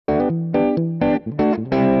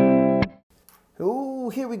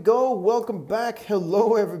here we go. Welcome back.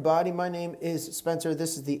 Hello, everybody. My name is Spencer.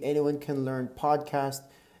 This is the Anyone Can Learn podcast,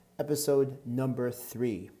 episode number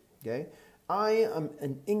 3. Okay, I am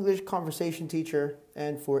an English conversation teacher,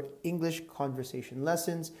 and for English conversation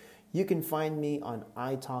lessons, you can find me on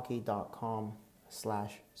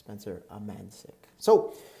italki.com/Spencer Amansik.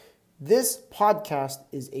 So, this podcast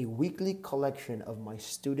is a weekly collection of my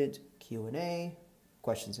student Q&A,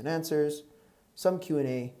 questions and answers. Some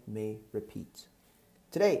Q&A may repeat.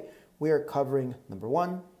 Today, we are covering number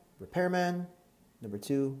 1, repairman, number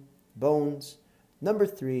 2, bones, number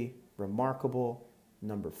 3, remarkable,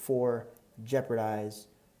 number 4, jeopardize,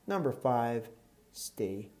 number 5,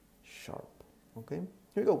 stay sharp. Okay,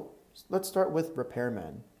 here we go. Let's start with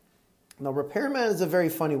repairman. Now, repairman is a very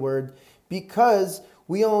funny word because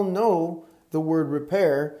we all know the word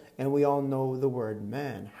repair and we all know the word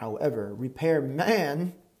man. However,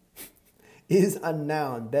 repairman is a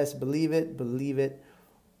noun. Best believe it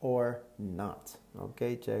or not.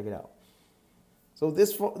 Okay, check it out. So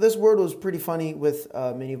this word was pretty funny with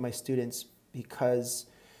many of my students because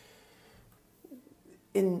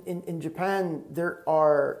in Japan there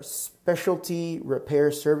are specialty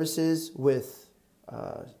repair services with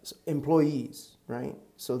employees, right?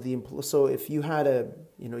 So if you had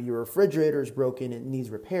your refrigerator is broken and it needs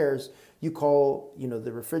repairs, you call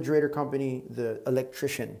the refrigerator company the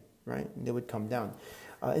electrician, right? And they would come down.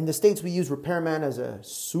 In the States, we use repairman as a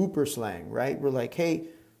super slang, right? We're like, hey,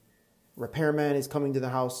 repairman is coming to the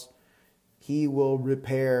house. He will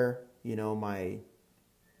repair, here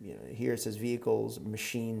it says vehicles,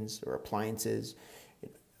 machines, or appliances.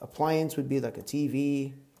 Appliance would be like a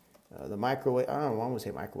TV, the microwave. I don't want to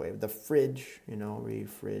say microwave. The fridge,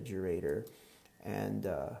 refrigerator, and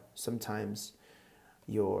sometimes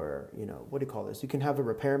your, what do you call this? You can have a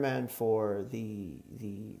repairman for the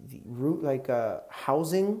root, like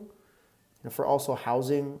housing, for also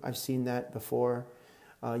housing. I've seen that before.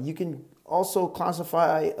 You can also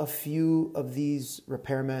classify a few of these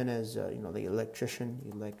repairmen as, the electrician.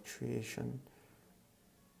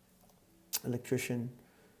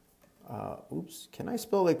 Can I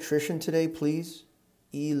spell electrician today, please?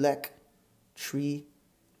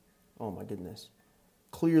 Oh my goodness.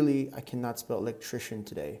 Clearly, I cannot spell electrician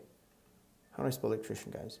today. How do I spell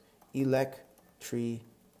electrician, guys? Electrician.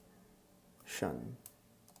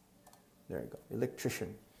 There you go.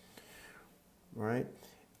 Electrician. All right.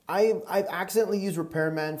 I've accidentally used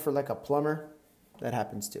repairman for like a plumber. That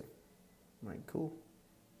happens too. All right, cool.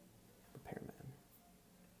 Repairman.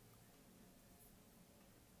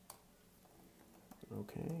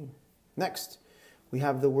 Okay. Next, we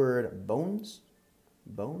have the word bones.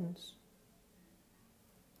 Bones.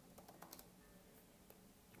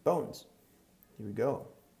 Bones. Here we go.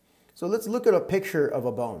 So let's look at a picture of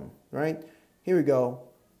a bone, right? Here we go.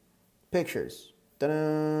 Pictures.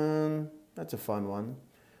 Ta-da! That's a fun one.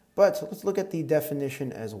 But let's look at the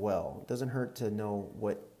definition as well. It doesn't hurt to know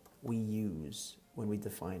what we use when we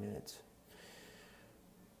define it.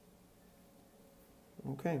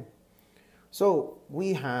 Okay. So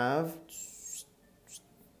we have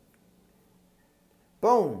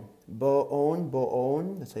bone.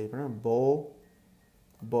 Bone. That's how you pronounce it.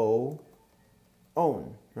 Bone,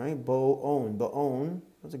 right? Bone.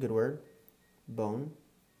 That's a good word. Bone.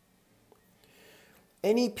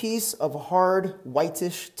 Any piece of hard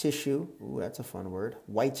whitish tissue. Ooh, that's a fun word.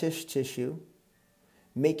 Whitish tissue.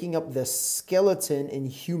 Making up the skeleton in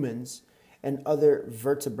humans and other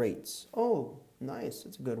vertebrates. Oh, nice.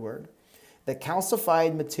 That's a good word. The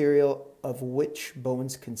calcified material of which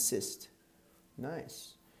bones consist.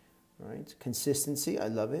 Nice. Right? Consistency. I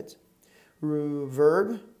love it.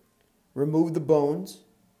 Verb, remove the bones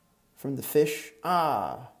from the fish.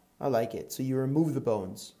 I like it. So you remove the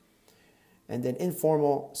bones. And then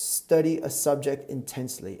informal, study a subject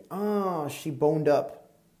intensely. She boned up.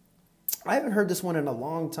 I haven't heard this one in a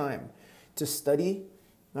long time. To study,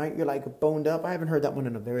 right? You're like boned up. I haven't heard that one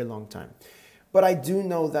in a very long time. But I do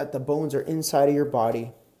know that the bones are inside of your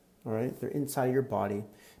body. All right? They're inside of your body.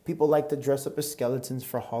 People like to dress up as skeletons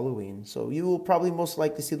for Halloween. So you will probably most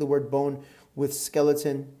likely see the word bone with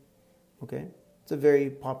skeleton. Okay? It's a very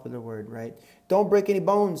popular word, right? Don't break any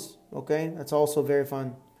bones. Okay? That's also very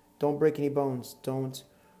fun. Don't break any bones. Don't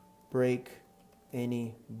break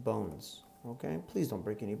any bones. Okay? Please don't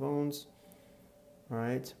break any bones. All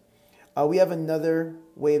right? We have another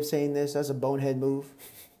way of saying this as a bonehead move.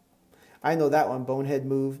 I know that one, bonehead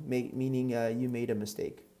move, meaning you made a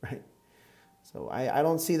mistake, right? So I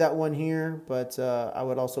don't see that one here, but I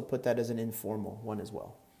would also put that as an informal one as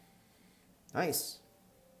well. Nice.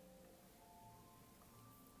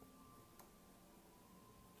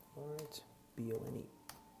 All right, B-O-N-E.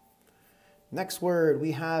 Next word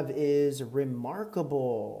we have is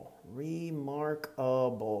remarkable.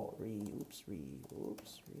 Remarkable.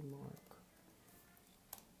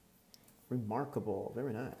 Remarkable.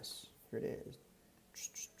 Very nice. Here it is.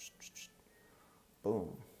 Boom.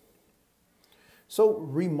 So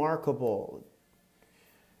remarkable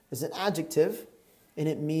is an adjective, and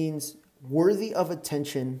it means worthy of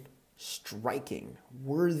attention, striking,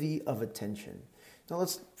 worthy of attention. Now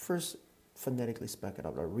let's first phonetically spec it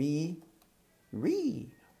out.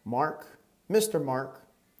 Mark, Mr. Mark,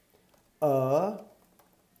 and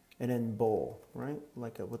then bowl, right?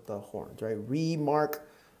 Like with the horns, right? Remark,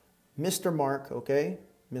 Mr. Mark, okay?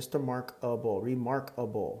 Mr. Markable,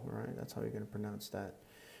 remarkable, right? That's how you're going to pronounce that.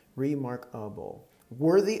 Remarkable.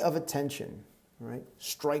 Worthy of attention, right?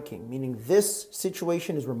 Striking, meaning this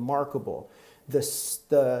situation is remarkable.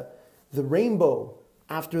 The rainbow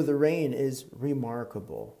after the rain is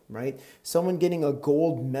remarkable, right? Someone getting a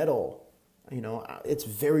gold medal, it's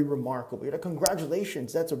very remarkable. You're like,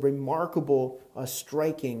 congratulations, that's a remarkable,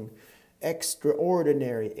 striking,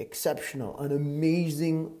 extraordinary, exceptional, an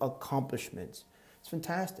amazing accomplishment. It's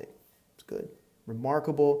fantastic. It's good.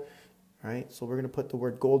 Remarkable, right? So we're going to put the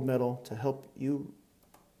word gold medal to help you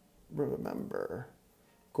remember.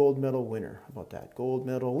 Gold medal winner. How about that? Gold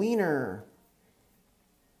medal winner.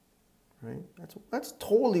 Right? That's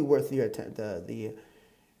totally worth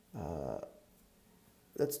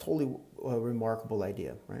that's totally a remarkable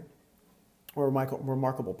idea, right? Or a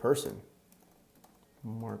remarkable person.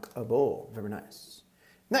 Remarkable. Very nice.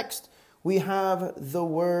 Next, we have the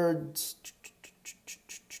words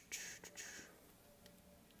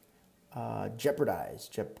jeopardize.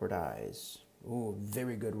 Ooh,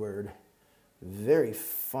 very good word. Very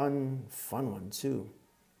fun one too.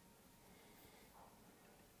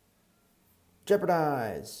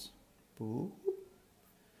 Jeopardize. Ooh.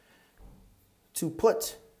 To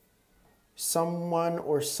put someone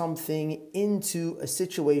or something into a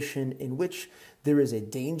situation in which there is a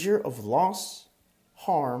danger of loss,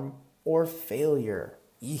 harm, or failure.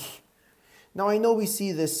 Eek. Now I know we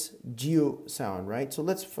see this geo sound, right? So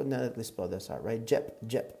let's phonetically spell this out, right?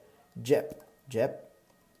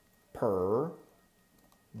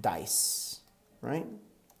 Dice, right?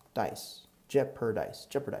 Dice. Jeopardize.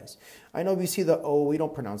 I know we see the O, we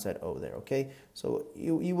don't pronounce that O there, okay? So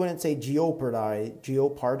you wouldn't say jeopardize,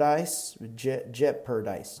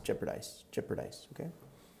 jeopardize, okay?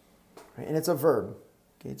 Right? And it's a verb,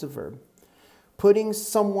 okay? It's a verb. Putting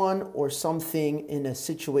someone or something in a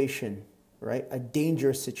situation, right? A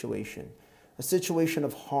dangerous situation, a situation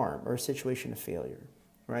of harm or a situation of failure,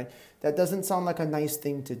 right? That doesn't sound like a nice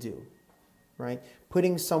thing to do, right?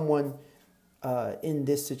 Putting someone in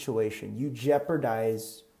this situation, you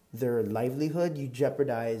jeopardize their livelihood, you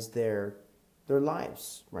jeopardize their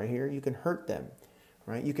lives. Right here, you can hurt them,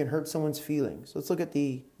 right? You can hurt someone's feelings. Let's look at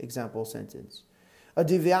the example sentence. A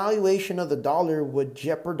devaluation of the dollar would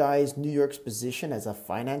jeopardize New York's position as a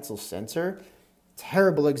financial center.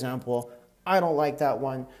 Terrible example. I don't like that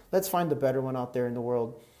one. Let's find a better one out there in the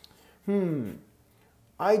world.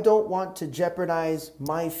 I don't want to jeopardize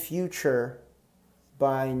my future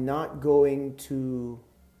by going to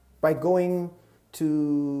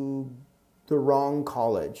the wrong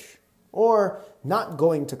college or not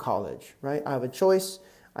going to college, right? I have a choice.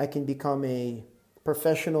 I can become a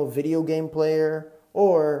professional video game player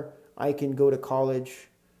or I can go to college.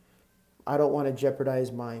 I don't want to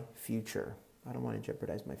jeopardize my future.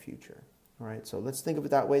 All right, so let's think of it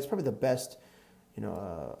that way. It's probably the best,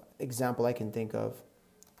 example I can think of.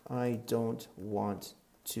 I don't want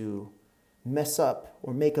to mess up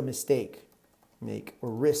or make a mistake,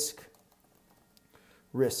 risk.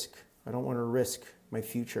 I don't want to risk my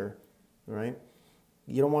future, right?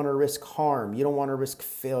 You don't want to risk harm. You don't want to risk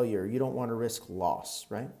failure. You don't want to risk loss,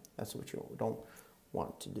 right? That's what you don't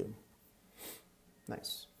want to do.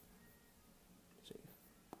 Nice.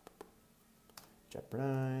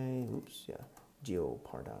 Jeopardize.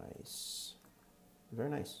 Jeopardize. Very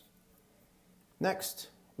nice. Next,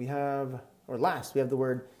 we have the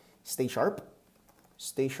word stay sharp.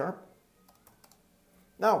 Stay sharp.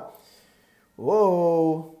 Now,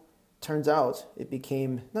 turns out it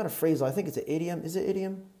became not a phrase. I think it's an idiom. Is it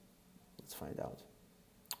idiom? Let's find out.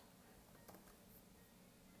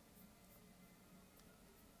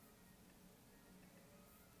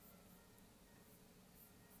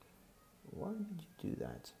 Why did you do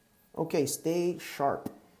that? Okay, stay sharp.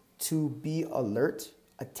 To be alert,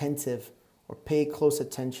 attentive, or pay close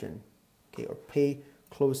attention. Okay, or pay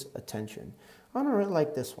close attention. I don't really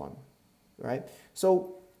like this one, right?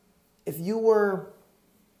 So if you were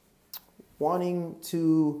wanting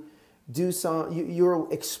to do you're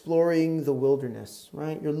exploring the wilderness,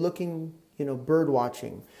 right? You're looking, bird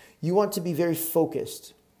watching. You want to be very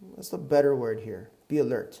focused. That's the better word here. Be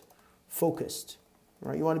alert. Focused.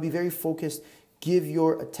 Right? You want to be very focused. Give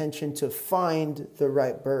your attention to find the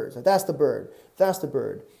right birds. That's the bird. That's the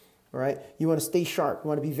bird. All right? You want to stay sharp. You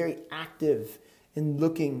want to be very active in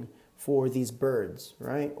looking for these birds,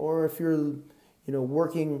 right? Or if you're,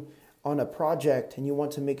 working on a project and you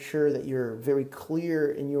want to make sure that you're very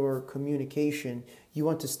clear in your communication, you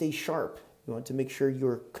want to stay sharp. You want to make sure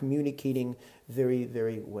you're communicating very,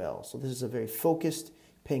 very well. So this is a very focused,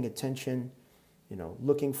 paying attention,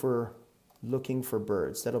 looking for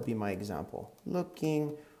birds. That'll be my example.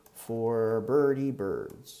 Looking for birdie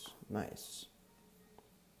birds. Nice.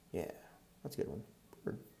 Yeah, that's a good one.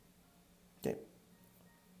 Bird. Okay.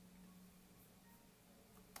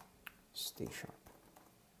 Stay sharp.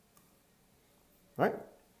 All right.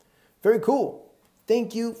 Very cool.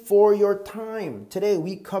 Thank you for your time. Today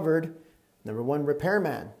we covered, number one,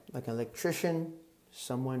 repairman, like an electrician,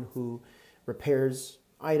 someone who repairs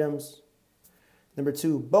items. Number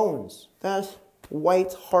two, bones. That's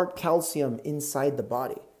white hard calcium inside the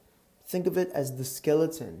body. Think of it as the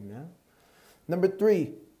skeleton. Yeah? Number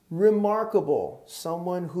three, remarkable.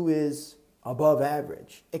 Someone who is above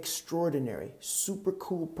average, extraordinary, super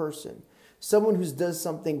cool person. Someone who does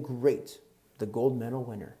something great, the gold medal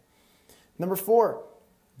winner. Number four,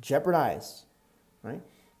 jeopardize. Right?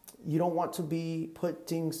 You don't want to be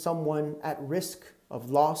putting someone at risk of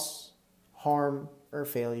loss, harm, or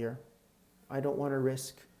failure. I don't want to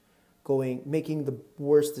risk making the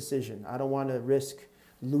worst decision. I don't want to risk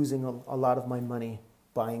losing a lot of my money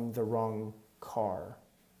buying the wrong car,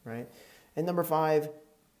 right? And number five,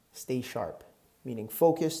 stay sharp, meaning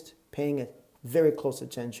focused, paying a very close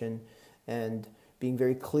attention, and being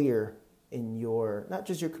very clear in your, not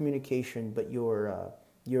just your communication, but your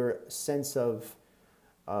sense of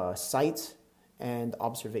sight and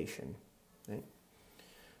observation. Right?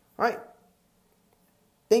 All right.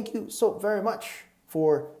 Thank you so very much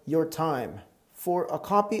for your time. For a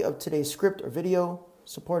copy of today's script or video,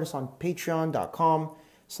 support us on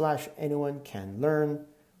patreon.com/anyonecanlearn.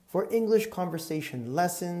 For English conversation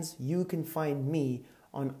lessons, you can find me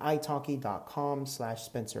on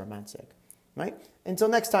italki.com/Spencer Romancic. Right? Until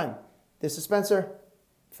next time, this is Spencer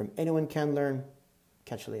from Anyone Can Learn.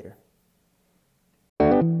 Catch you later.